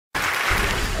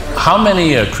how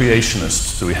many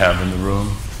creationists do we have in the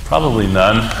room? Probably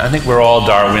none. I think we're all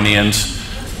Darwinians.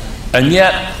 And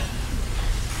yet,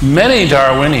 many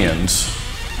Darwinians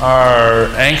are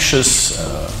anxious,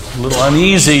 a little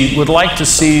uneasy, would like to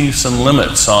see some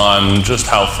limits on just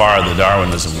how far the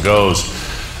Darwinism goes.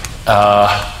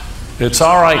 It's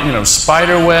all right, you know,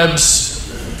 spider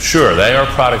webs, sure, they are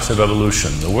products of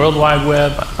evolution. The World Wide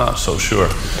Web, I'm not so sure.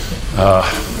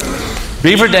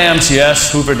 Beaver dams,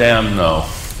 yes. Hoover Dam, no.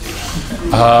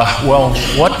 Well,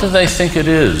 what do they think it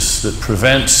is that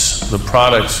prevents the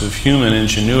products of human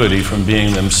ingenuity from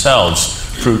being themselves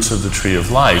fruits of the tree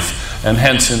of life, and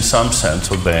hence, in some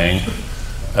sense, obeying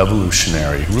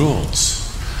evolutionary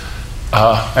rules?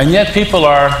 And yet people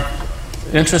are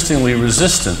interestingly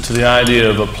resistant to the idea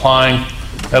of applying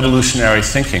evolutionary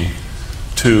thinking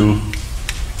to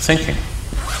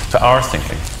our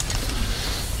thinking.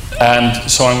 And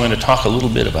so I'm going to talk a little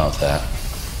bit about that,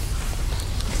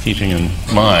 keeping in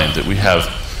mind that we have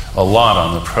a lot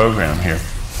on the program here.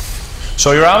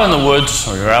 So you're out in the woods,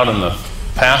 or you're out in the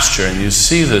pasture, and you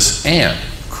see this ant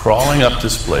crawling up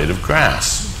this blade of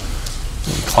grass.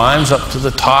 It climbs up to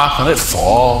the top, and it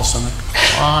falls, and it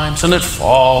climbs, and it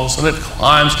falls, and it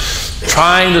climbs,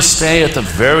 trying to stay at the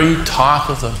very top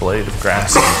of the blade of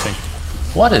grass. And you think,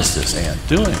 what is this ant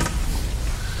doing?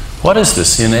 What is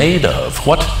this in aid of?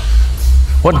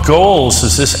 What goals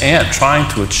is this ant trying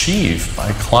to achieve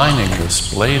by climbing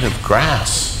this blade of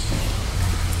grass?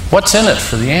 What's in it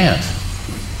for the ant?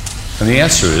 And the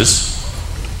answer is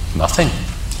nothing.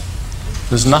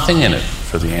 There's nothing in it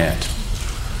for the ant.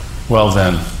 Well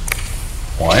then,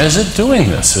 why is it doing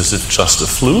this? Is it just a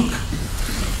fluke?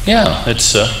 Yeah,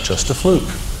 it's just a fluke.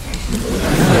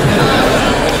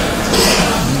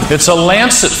 It's a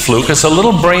lancet fluke. It's a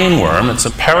little brainworm. It's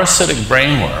a parasitic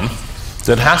brainworm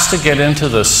that has to get into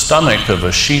the stomach of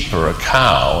a sheep or a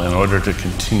cow in order to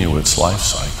continue its life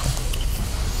cycle.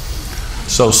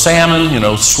 So salmon, you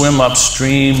know, swim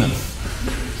upstream and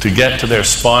to get to their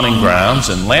spawning grounds,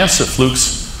 and lancet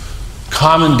flukes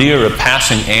commandeer a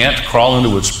passing ant, crawl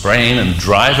into its brain, and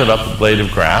drive it up a blade of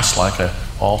grass like an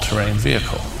all-terrain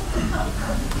vehicle.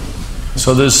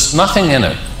 So there's nothing in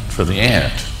it for the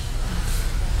ant.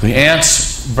 The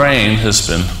ant's brain has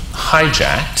been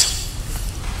hijacked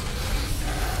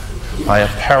by a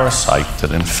parasite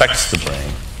that infects the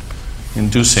brain,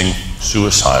 inducing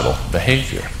suicidal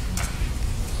behavior.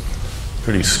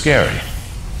 Pretty scary.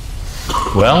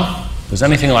 Well, does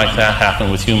anything like that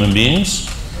happen with human beings?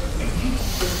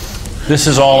 This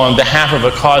is all on behalf of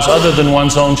a cause other than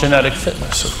one's own genetic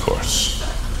fitness, of course.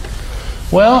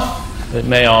 Well, it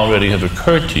may already have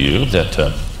occurred to you that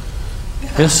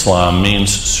Islam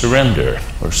means surrender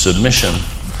or submission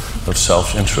of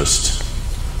self-interest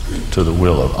to the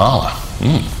will of Allah.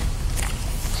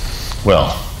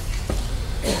 Well,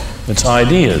 it's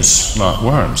ideas, not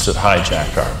worms, that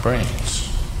hijack our brains.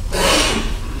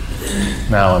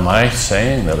 Now, am I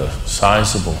saying that a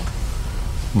sizable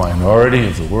minority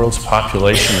of the world's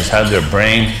population has had their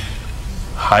brain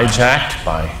hijacked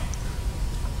by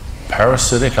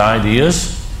parasitic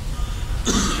ideas?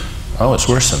 Oh, it's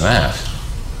worse than that.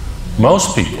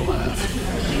 Most people have.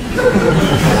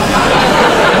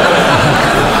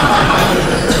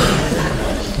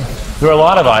 There are a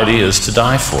lot of ideas to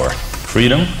die for.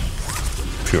 Freedom,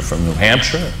 if you're from New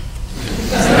Hampshire.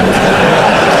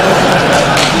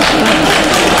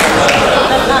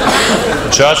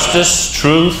 Justice,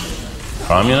 truth,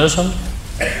 communism.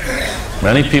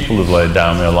 Many people have laid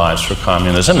down their lives for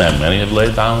communism, and many have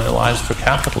laid down their lives for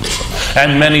capitalism,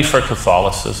 and many for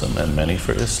Catholicism, and many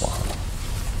for Islam.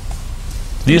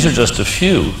 These are just a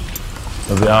few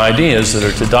of the ideas that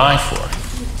are to die for.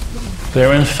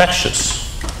 They're infectious.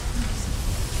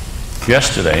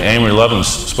 Yesterday, Amory Lovins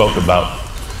spoke about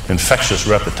infectious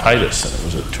repetitis, and it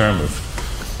was a term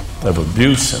of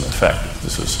abuse, in effect.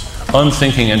 This is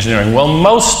unthinking engineering. Well,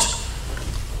 most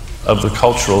of the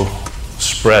cultural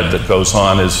spread that goes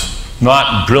on is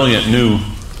not brilliant, new,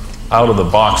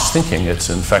 out-of-the-box thinking. It's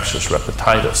infectious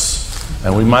repetitis.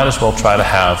 And we might as well try to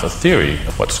have a theory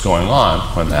of what's going on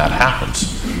when that happens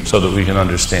so that we can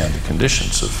understand the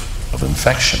conditions of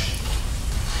infection.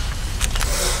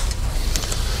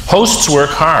 Hosts work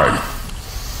hard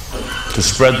to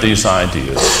spread these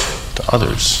ideas to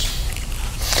others.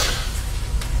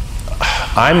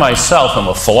 I myself am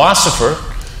a philosopher,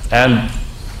 and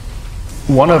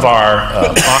one of our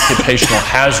occupational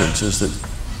hazards is that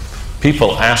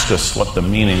people ask us what the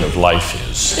meaning of life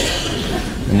is.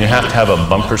 And you have to have a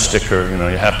bumper sticker, you know,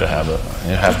 you have to have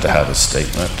a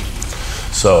statement.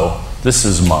 So this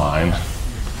is mine.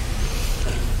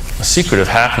 The secret of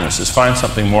happiness is find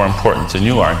something more important than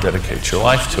you are and dedicate your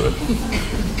life to it.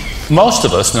 Most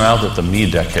of us, now that the me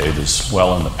decade is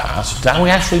well in the past, now we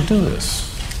actually do this.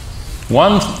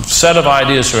 One set of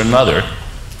ideas or another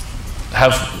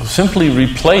have simply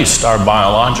replaced our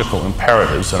biological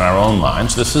imperatives in our own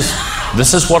minds. This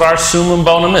is what our summum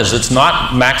bonum is. It's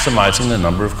not maximizing the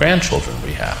number of grandchildren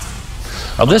we have.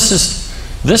 Now this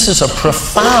is a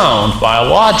profound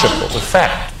biological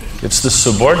effect. It's the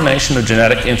subordination of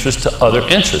genetic interest to other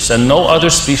interests, and no other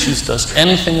species does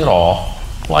anything at all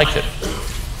like it.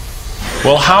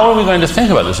 Well, how are we going to think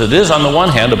about this? It is, on the one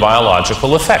hand, a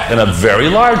biological effect, and a very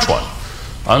large one.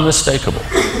 Unmistakable.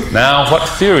 Now, what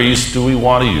theories do we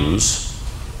want to use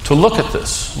to look at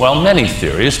this? Well, many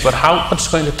theories, but what's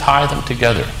going to tie them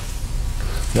together?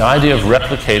 The idea of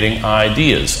replicating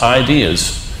ideas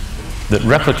that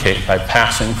replicate by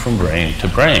passing from brain to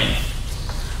brain.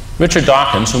 Richard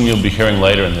Dawkins, whom you'll be hearing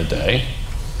later in the day,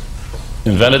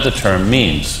 invented the term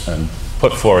memes and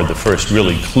put forward the first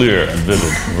really clear and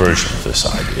vivid version of this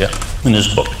idea in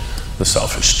his book, The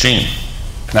Selfish Gene.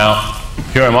 Now,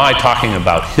 here am I talking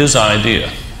about his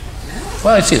idea.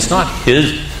 Well, you see, it's not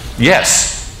his.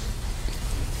 Yes,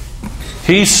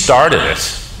 he started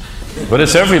it, but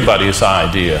it's everybody's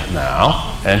idea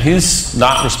now, and he's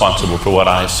not responsible for what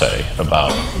I say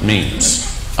about memes.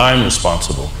 I'm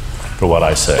responsible for what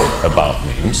I say about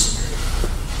memes.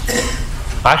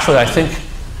 Actually, I think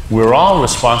we're all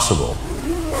responsible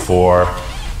for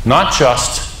not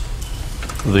just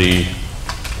the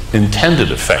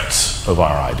intended effects of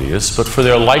our ideas, but for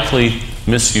their likely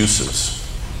misuses.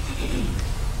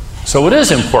 So it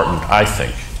is important, I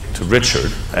think, to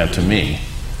Richard and to me,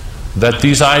 that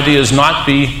these ideas not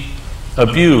be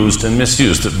abused and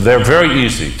misused. They're very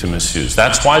easy to misuse.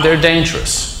 That's why they're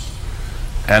dangerous.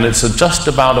 And it's just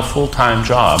about a full-time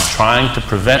job trying to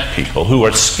prevent people who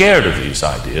are scared of these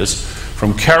ideas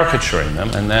from caricaturing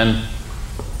them and then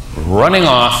running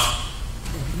off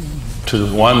to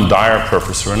one dire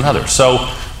purpose or another. So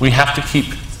we have to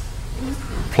keep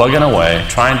plugging away,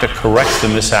 trying to correct the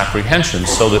misapprehensions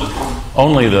so that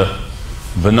only the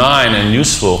benign and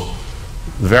useful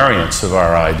variants of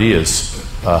our ideas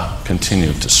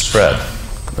continue to spread.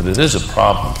 But it is a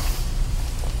problem.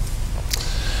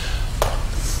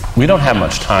 We don't have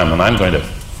much time, and I'm going to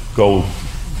go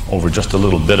over just a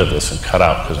little bit of this and cut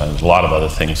out because there's a lot of other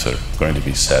things that are going to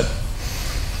be said.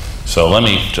 So let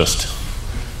me just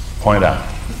point out.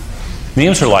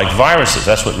 Memes are like viruses.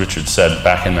 That's what Richard said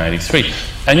back in '93.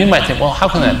 And you might think, well, how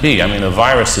can that be? I mean, a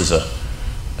virus is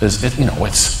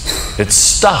it's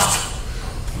stuff.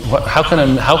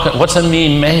 What's a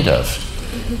meme made of?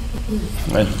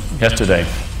 Yesterday,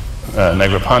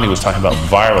 Negroponte was talking about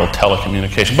viral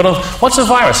telecommunication. But what's a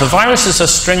virus? A virus is a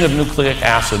string of nucleic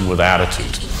acid with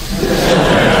attitude.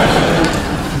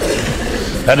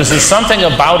 That is, there's something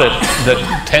about it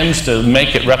that tends to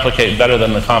make it replicate better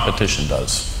than the competition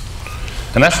does.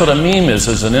 And that's what a meme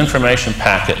is an information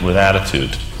packet with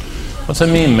attitude. What's a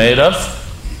meme made of?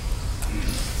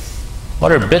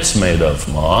 What are bits made of,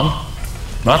 Mom?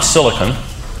 Not silicon.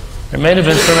 They're made of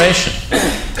information.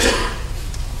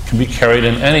 It can be carried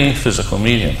in any physical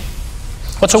medium.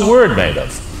 What's a word made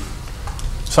of?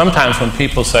 Sometimes when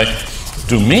people say,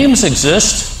 do memes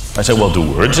exist? I say, well, do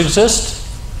words exist?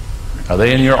 Are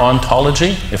they in your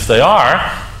ontology? If they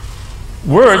are,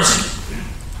 words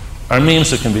are memes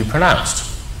that can be pronounced.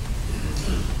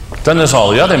 Then there's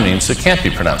all the other memes that can't be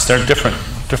pronounced. They're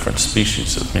different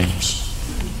species of memes.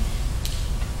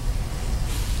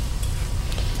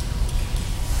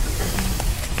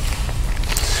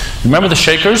 Remember the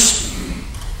Shakers?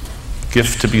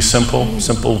 Gift to be simple,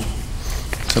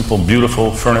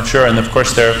 beautiful furniture, and of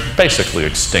course they're basically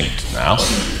extinct now.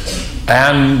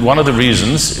 And one of the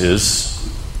reasons is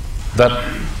that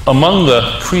among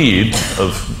the creed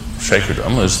of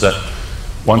Shakerdom is that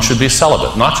one should be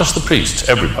celibate, not just the priests,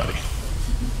 everybody.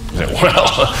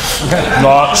 Well,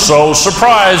 not so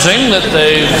surprising that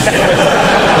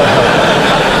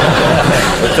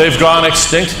they've gone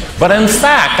extinct. But in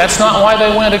fact, that's not why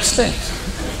they went extinct.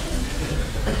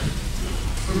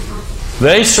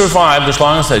 They survived as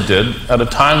long as they did at a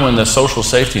time when the social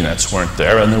safety nets weren't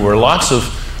there, and there were lots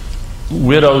of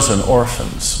widows and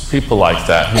orphans, people like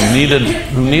that,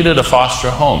 who needed a foster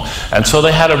home. And so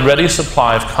they had a ready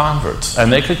supply of converts,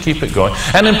 and they could keep it going.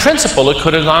 And in principle, it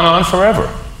could have gone on forever,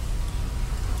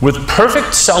 with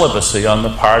perfect celibacy on the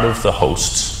part of the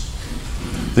hosts,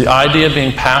 the idea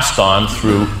being passed on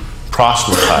through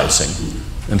proselytizing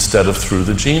instead of through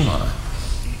the gene line.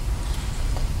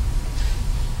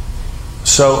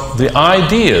 So the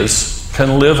ideas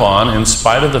can live on in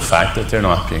spite of the fact that they're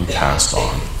not being passed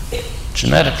on.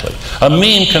 genetically. A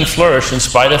meme can flourish in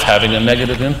spite of having a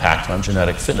negative impact on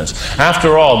genetic fitness.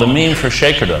 After all, the meme for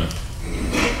Shakerdom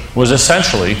was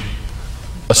essentially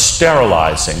a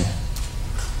sterilizing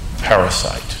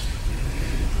parasite.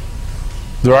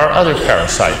 There are other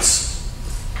parasites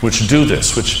which do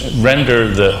this, which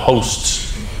render the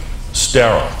hosts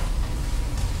sterile.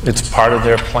 It's part of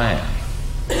their plan.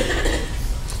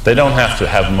 They don't have to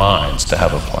have minds to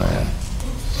have a plan.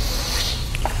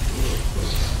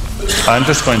 I'm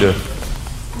just going to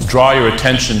draw your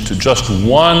attention to just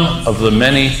one of the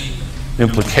many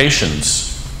implications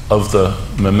of the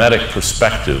mimetic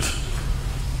perspective,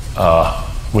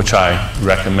 which I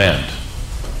recommend.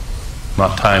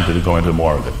 Not time to go into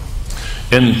more of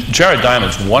it. In Jared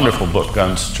Diamond's wonderful book,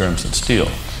 Guns, Germs, and Steel,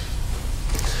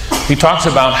 he talks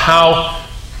about how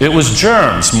it was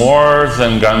germs more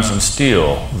than guns and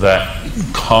steel that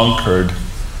conquered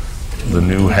the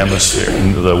new hemisphere,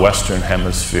 the Western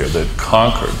hemisphere, that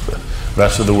conquered the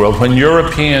rest of the world. When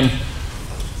European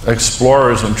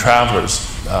explorers and travelers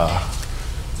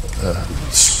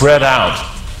spread out,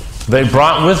 they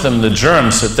brought with them the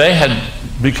germs that they had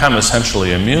become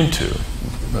essentially immune to,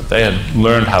 that they had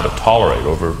learned how to tolerate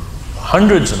over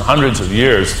hundreds and hundreds of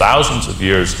years, thousands of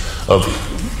years of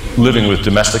living with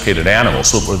domesticated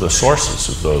animals that were the sources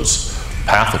of those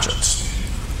pathogens.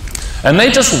 And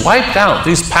they just wiped out,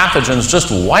 these pathogens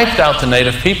just wiped out the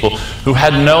native people who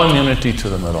had no immunity to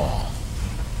them at all.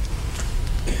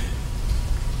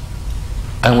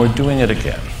 And we're doing it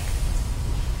again.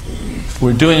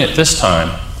 We're doing it this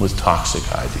time with toxic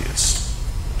ideas.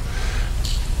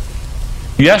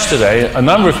 Yesterday, a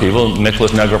number of people,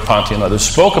 Nicholas Negroponte and others,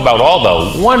 spoke about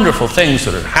all the wonderful things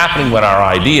that are happening when our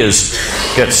ideas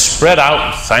get spread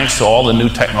out thanks to all the new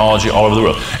technology all over the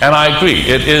world. And I agree,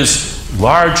 it is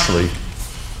largely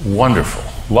wonderful,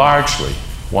 largely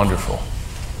wonderful.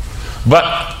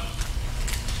 But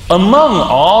among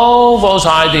all those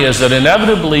ideas that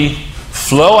inevitably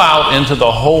flow out into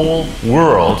the whole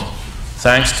world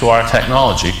thanks to our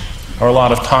technology are a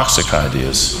lot of toxic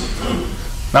ideas.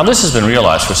 Now, this has been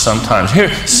realized for some time. Here,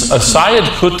 Sayyid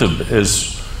Qutb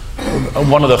is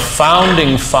one of the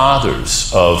founding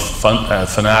fathers of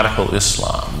fanatical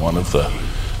Islam, one of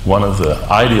the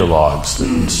ideologues that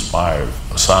inspired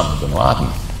Osama bin Laden.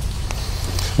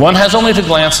 One has only to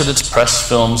glance at its press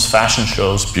films, fashion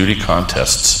shows, beauty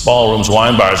contests, ballrooms,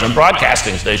 wine bars, and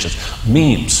broadcasting stations.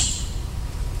 Memes.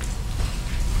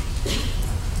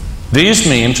 These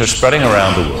memes are spreading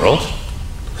around the world,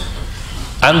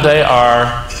 and they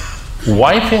are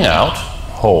wiping out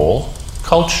whole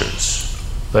cultures.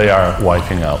 They are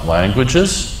wiping out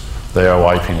languages. They are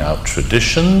wiping out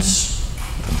traditions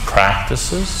and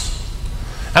practices.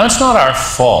 And it's not our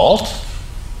fault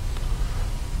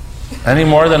any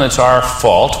more than it's our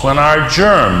fault when our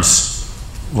germs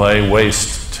lay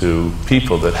waste to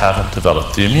people that haven't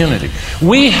developed the immunity.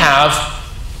 We have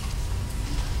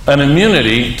an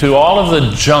immunity to all of the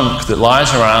junk that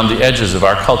lies around the edges of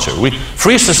our culture.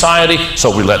 Free society, so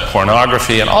we let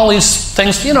pornography and all these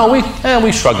things, you know,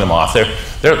 we shrug them off.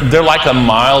 They're like a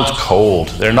mild cold.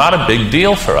 They're not a big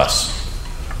deal for us.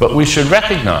 But we should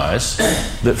recognize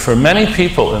that for many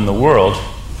people in the world,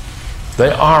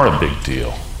 they are a big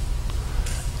deal.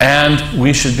 And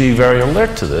we should be very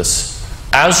alert to this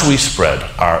as we spread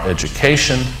our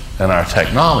education and our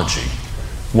technology.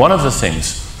 One of the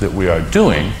things that we are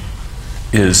doing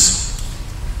is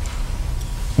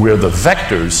we're the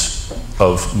vectors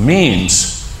of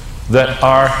memes that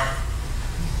are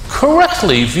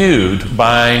correctly viewed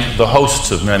by the hosts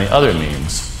of many other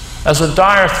memes as a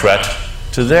dire threat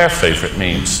to their favorite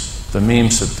memes, the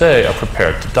memes that they are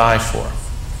prepared to die for.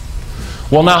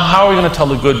 Well, now, how are we going to tell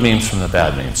the good memes from the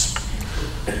bad memes?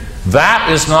 That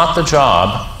is not the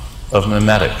job of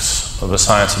mimetics, of the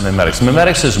science of mimetics.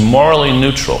 Mimetics is morally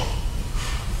neutral.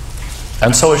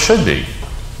 And so it should be.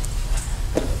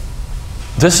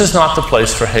 This is not the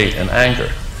place for hate and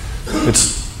anger.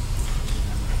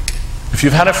 If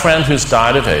you've had a friend who's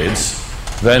died of AIDS,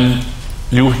 then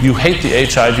you hate the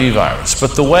HIV virus.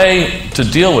 But the way to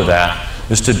deal with that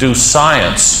is to do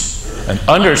science and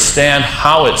understand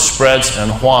how it spreads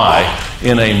and why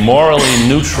in a morally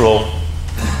neutral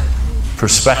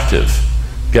perspective.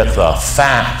 Get the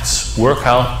facts, work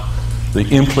out the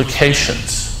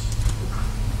implications.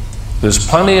 There's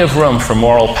plenty of room for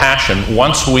moral passion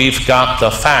once we've got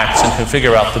the facts and can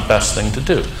figure out the best thing to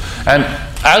do. And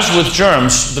as with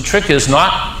germs, the trick is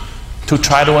not to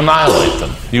try to annihilate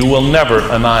them. You will never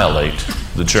annihilate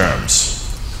the germs.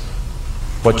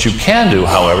 What you can do,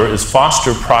 however, is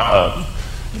foster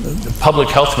public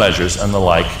health measures and the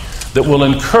like that will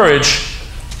encourage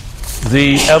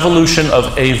the evolution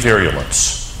of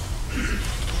avirulence.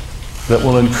 that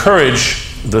will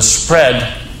encourage the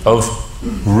spread of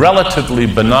relatively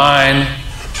benign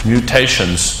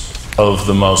mutations of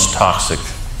the most toxic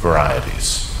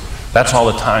varieties. That's all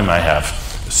the time I have.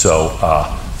 So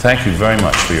thank you very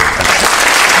much for your attention.